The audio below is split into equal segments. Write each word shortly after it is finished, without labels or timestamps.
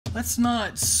Let's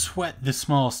not sweat the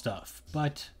small stuff,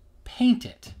 but paint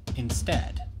it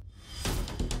instead.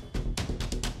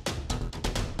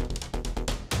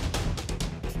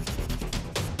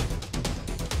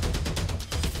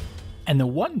 And the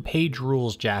one-page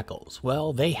rules Jackals,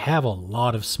 well, they have a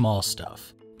lot of small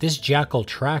stuff. This Jackal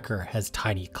tracker has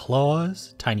tiny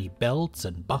claws, tiny belts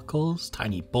and buckles,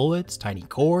 tiny bullets, tiny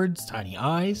cords, tiny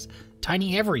eyes,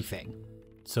 tiny everything.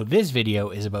 So this video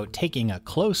is about taking a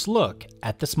close look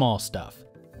at the small stuff.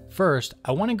 First,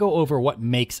 I want to go over what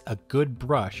makes a good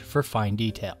brush for fine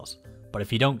details. But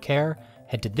if you don't care,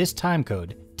 head to this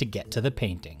timecode to get to the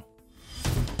painting.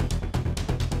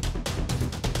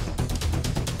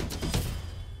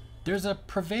 There's a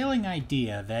prevailing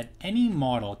idea that any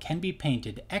model can be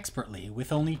painted expertly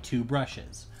with only two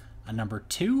brushes, a number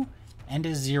 2 and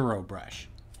a 0 brush.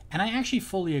 And I actually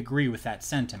fully agree with that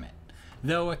sentiment,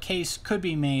 though a case could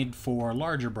be made for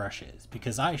larger brushes,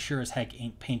 because I sure as heck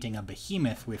ain't painting a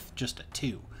behemoth with just a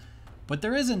 2. But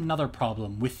there is another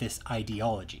problem with this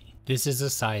ideology. This is a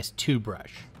size 2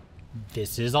 brush.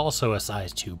 This is also a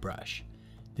size 2 brush.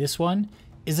 This one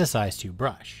is a size 2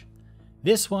 brush.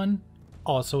 This one,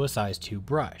 also a size 2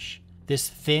 brush. This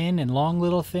thin and long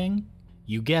little thing,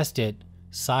 you guessed it,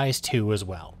 size 2 as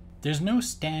well. There's no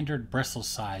standard bristle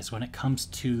size when it comes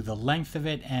to the length of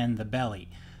it and the belly.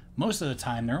 Most of the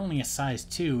time they're only a size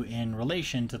 2 in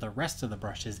relation to the rest of the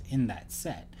brushes in that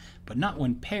set, but not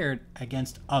when paired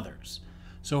against others.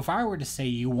 So if I were to say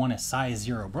you want a size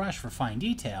 0 brush for fine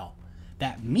detail,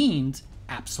 that means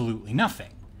absolutely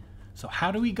nothing. So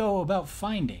how do we go about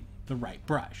finding the right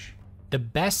brush? The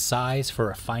best size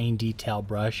for a fine detail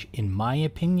brush, in my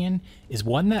opinion, is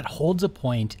one that holds a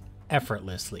point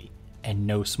effortlessly and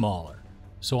no smaller.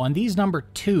 So on these number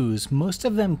 2s, most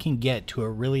of them can get to a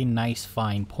really nice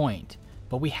fine point,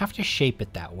 but we have to shape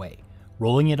it that way,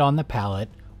 rolling it on the palette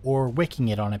or wicking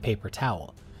it on a paper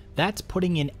towel. That's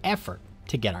putting in effort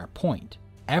to get our point.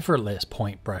 Effortless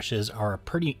point brushes are a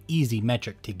pretty easy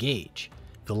metric to gauge.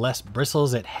 The less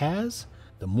bristles it has,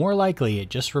 the more likely it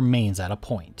just remains at a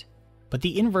point. But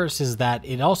the inverse is that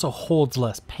it also holds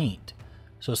less paint.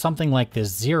 So something like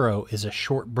this 0 is a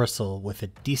short bristle with a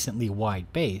decently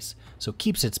wide base, so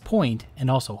keeps its point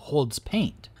and also holds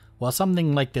paint. While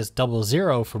something like this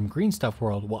 00 from Green Stuff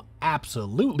World will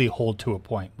absolutely hold to a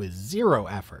point with 0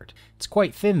 effort. It's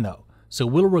quite thin though, so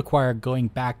will require going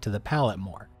back to the palette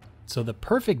more. So the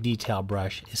perfect detail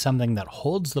brush is something that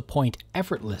holds the point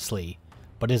effortlessly,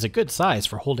 but is a good size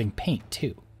for holding paint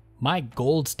too. My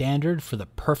gold standard for the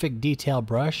perfect detail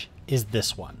brush is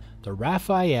this one, the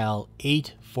Raphael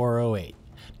 8408.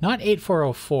 Not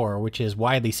 8404, which is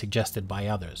widely suggested by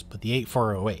others, but the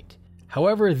 8408.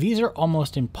 However, these are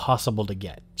almost impossible to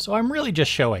get, so I'm really just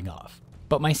showing off.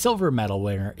 But my silver medal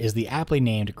winner is the aptly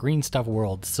named Green Stuff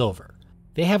World Silver.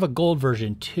 They have a gold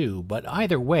version too, but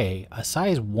either way, a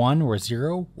size 1 or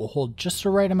 0 will hold just the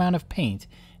right amount of paint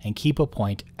and keep a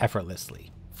point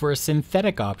effortlessly. For a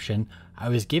synthetic option, I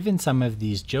was given some of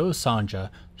these Joe Sanja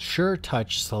Sure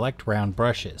Touch Select Round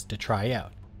brushes to try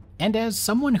out. And as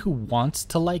someone who wants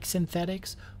to like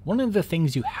synthetics, one of the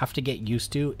things you have to get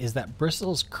used to is that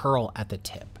bristles curl at the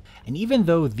tip. And even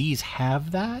though these have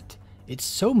that, it's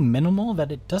so minimal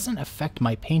that it doesn't affect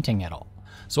my painting at all.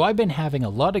 So I've been having a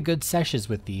lot of good sessions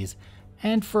with these,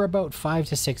 and for about $5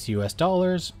 to $6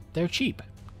 US, they're cheap,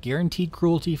 guaranteed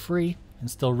cruelty free, and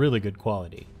still really good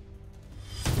quality.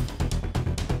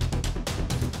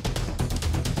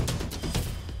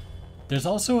 There's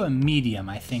also a medium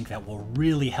I think that will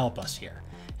really help us here,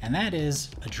 and that is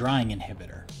a drying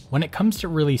inhibitor. When it comes to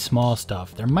really small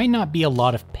stuff, there might not be a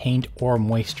lot of paint or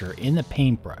moisture in the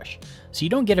paintbrush, so you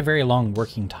don't get a very long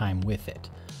working time with it.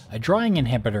 A drying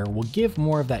inhibitor will give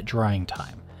more of that drying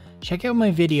time. Check out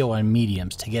my video on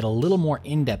mediums to get a little more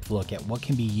in-depth look at what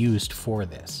can be used for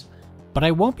this. But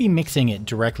I won't be mixing it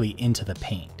directly into the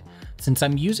paint. Since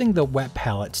I'm using the wet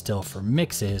palette still for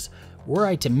mixes, were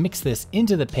I to mix this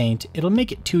into the paint, it'll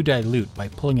make it too dilute by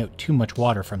pulling out too much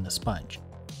water from the sponge.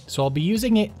 So I'll be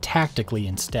using it tactically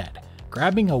instead,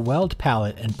 grabbing a weld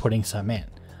palette and putting some in.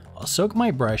 I'll soak my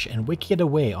brush and wick it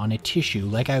away on a tissue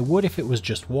like I would if it was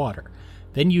just water,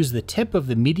 then use the tip of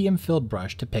the medium filled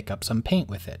brush to pick up some paint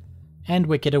with it, and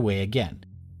wick it away again.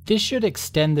 This should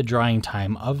extend the drying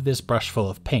time of this brush full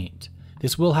of paint.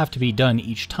 This will have to be done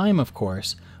each time of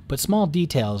course, but small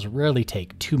details rarely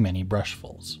take too many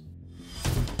brushfuls.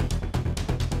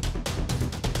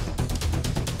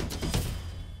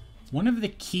 One of the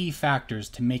key factors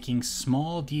to making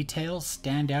small details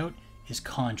stand out is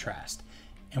contrast,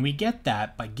 and we get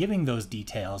that by giving those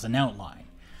details an outline.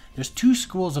 There's two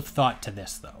schools of thought to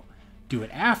this though. Do it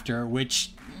after,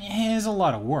 which is a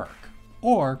lot of work,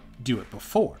 or do it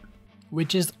before,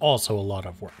 which is also a lot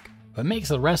of work, but makes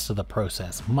the rest of the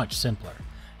process much simpler.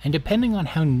 And depending on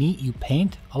how neat you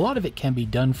paint, a lot of it can be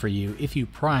done for you if you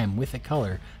prime with a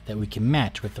color that we can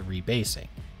match with the rebasing.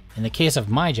 In the case of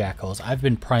my Jackals, I've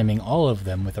been priming all of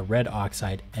them with a red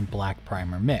oxide and black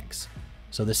primer mix,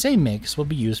 so the same mix will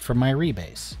be used for my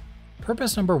rebase.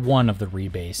 Purpose number 1 of the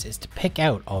rebase is to pick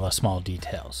out all the small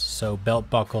details, so belt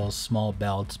buckles, small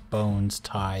belts, bones,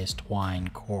 ties, twine,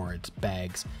 cords,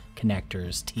 bags,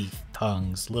 connectors, teeth,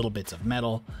 tongues, little bits of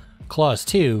metal. Claws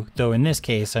too, though in this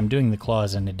case I'm doing the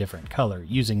claws in a different color,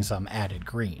 using some added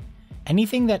green.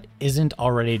 Anything that isn't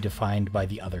already defined by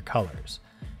the other colors.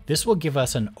 This will give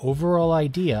us an overall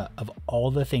idea of all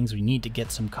the things we need to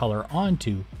get some color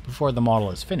onto before the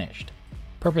model is finished.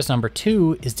 Purpose number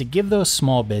 2 is to give those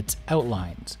small bits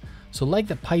outlines. So like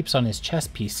the pipes on his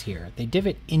chest piece here, they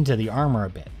divot into the armor a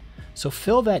bit. So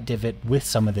fill that divot with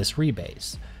some of this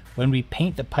rebase. When we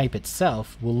paint the pipe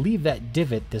itself, we'll leave that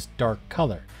divot this dark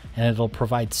color, and it'll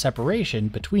provide separation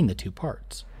between the two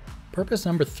parts. Purpose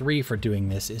number 3 for doing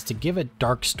this is to give a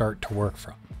dark start to work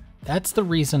from. That's the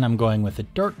reason I'm going with a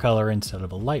dark color instead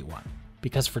of a light one.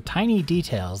 Because for tiny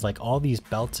details like all these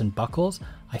belts and buckles,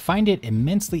 I find it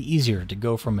immensely easier to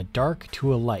go from a dark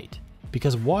to a light,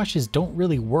 because washes don't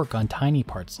really work on tiny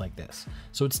parts like this,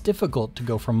 so it's difficult to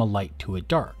go from a light to a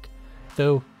dark,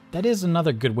 though that is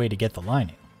another good way to get the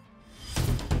lining.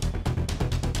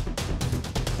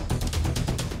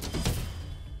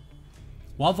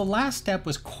 While the last step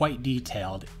was quite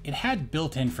detailed, it had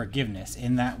built-in forgiveness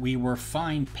in that we were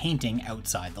fine painting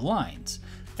outside the lines.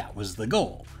 That was the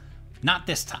goal. Not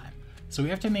this time, so we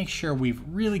have to make sure we've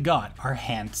really got our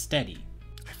hands steady.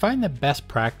 I find the best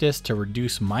practice to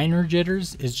reduce minor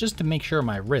jitters is just to make sure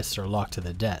my wrists are locked to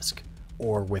the desk.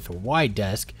 Or with a wide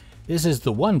desk, this is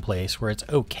the one place where it's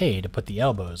okay to put the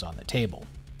elbows on the table.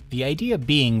 The idea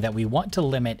being that we want to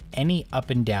limit any up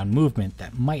and down movement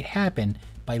that might happen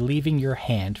by leaving your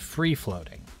hand free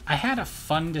floating. I had a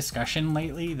fun discussion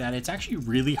lately that it's actually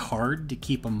really hard to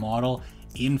keep a model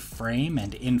in frame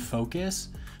and in focus,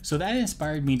 so that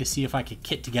inspired me to see if I could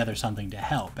kit together something to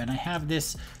help, and I have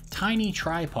this tiny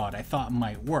tripod I thought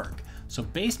might work. So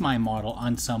based my model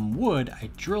on some wood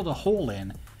I drilled a hole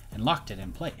in and locked it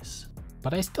in place.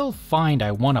 But I still find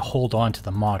I want to hold on to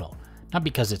the model, not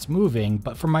because it's moving,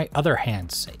 but for my other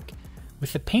hand's sake.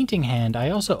 With the painting hand,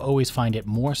 I also always find it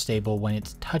more stable when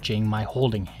it's touching my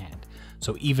holding hand,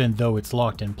 so even though it's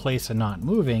locked in place and not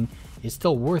moving, it's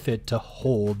still worth it to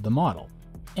hold the model.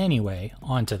 Anyway,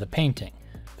 on to the painting.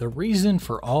 The reason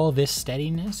for all this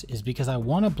steadiness is because I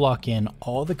want to block in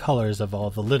all the colors of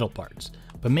all the little parts,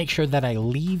 but make sure that I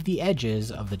leave the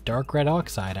edges of the dark red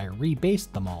oxide I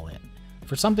rebased them all in.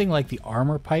 For something like the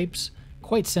armor pipes,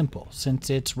 quite simple, since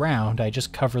it's round I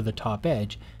just cover the top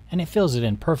edge and it fills it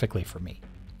in perfectly for me.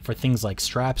 For things like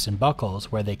straps and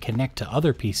buckles where they connect to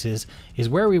other pieces is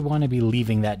where we want to be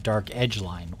leaving that dark edge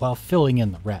line while filling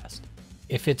in the rest.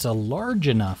 If it's a large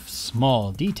enough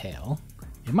small detail,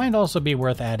 it might also be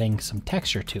worth adding some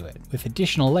texture to it with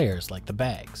additional layers like the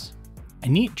bags. A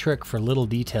neat trick for little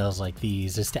details like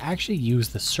these is to actually use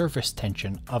the surface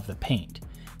tension of the paint.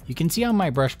 You can see on my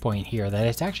brush point here that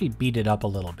it's actually beaded up a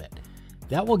little bit.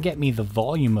 That will get me the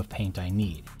volume of paint I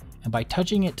need, and by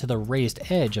touching it to the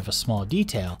raised edge of a small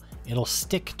detail, it'll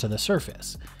stick to the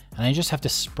surface, and I just have to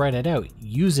spread it out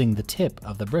using the tip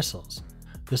of the bristles.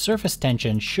 The surface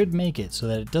tension should make it so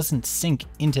that it doesn't sink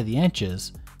into the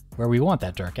edges where we want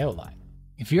that dark outline.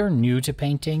 If you're new to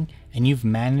painting and you've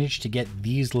managed to get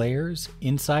these layers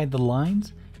inside the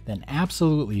lines, then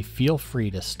absolutely feel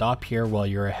free to stop here while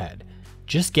you're ahead.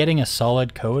 Just getting a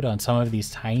solid coat on some of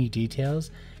these tiny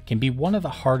details can be one of the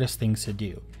hardest things to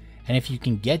do, and if you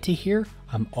can get to here,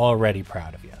 I'm already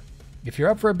proud of you. If you're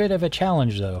up for a bit of a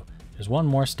challenge though, there's one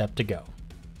more step to go.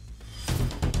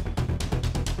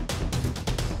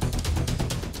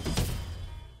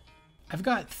 I've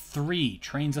got 3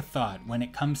 trains of thought when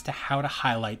it comes to how to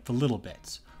highlight the little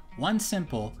bits. One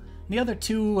simple, the other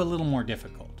 2 a little more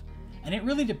difficult. And it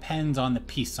really depends on the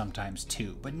piece sometimes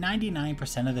too, but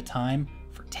 99% of the time,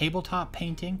 for tabletop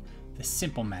painting, the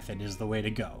simple method is the way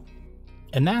to go.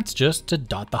 And that's just to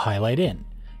dot the highlight in.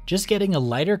 Just getting a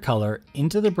lighter color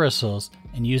into the bristles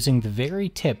and using the very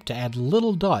tip to add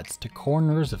little dots to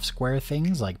corners of square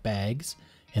things like bags,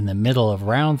 in the middle of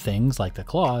round things like the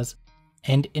claws,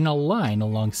 and in a line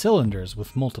along cylinders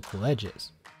with multiple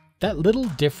edges. That little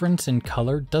difference in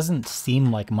color doesn't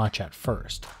seem like much at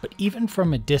first, but even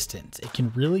from a distance it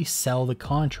can really sell the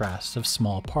contrasts of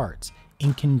small parts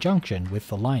in conjunction with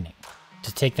the lining.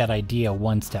 To take that idea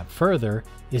one step further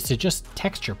is to just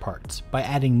texture parts by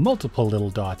adding multiple little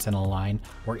dots in a line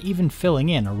or even filling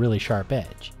in a really sharp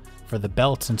edge. For the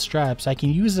belts and straps, I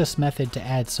can use this method to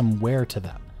add some wear to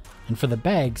them. And for the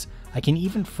bags, I can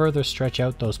even further stretch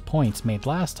out those points made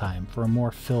last time for a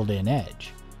more filled in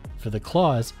edge. For the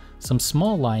claws, some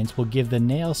small lines will give the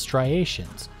nail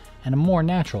striations and a more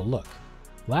natural look.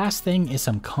 Last thing is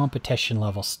some competition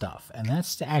level stuff, and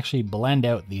that's to actually blend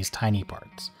out these tiny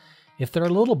parts. If they're a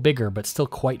little bigger but still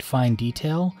quite fine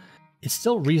detail, it's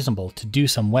still reasonable to do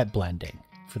some wet blending.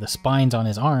 For the spines on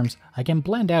his arms, I can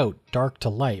blend out dark to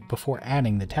light before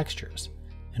adding the textures.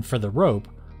 And for the rope,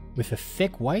 with a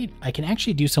thick white, I can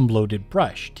actually do some loaded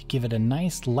brush to give it a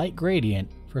nice light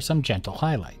gradient for some gentle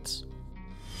highlights.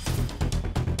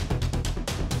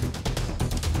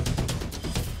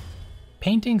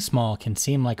 Painting small can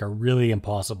seem like a really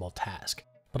impossible task,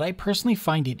 but I personally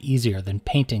find it easier than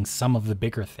painting some of the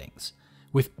bigger things.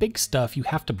 With big stuff, you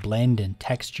have to blend in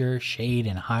texture, shade,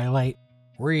 and highlight,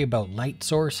 worry about light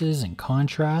sources and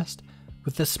contrast.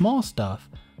 With the small stuff,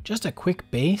 just a quick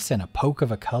base and a poke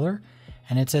of a color,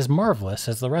 and it's as marvelous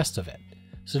as the rest of it.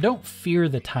 So don't fear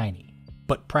the tiny,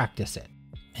 but practice it.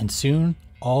 And soon,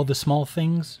 all the small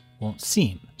things won't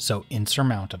seem so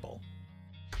insurmountable.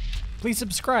 Please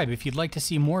subscribe if you'd like to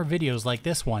see more videos like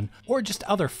this one, or just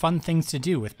other fun things to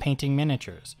do with painting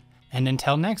miniatures. And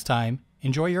until next time,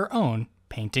 enjoy your own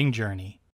painting journey.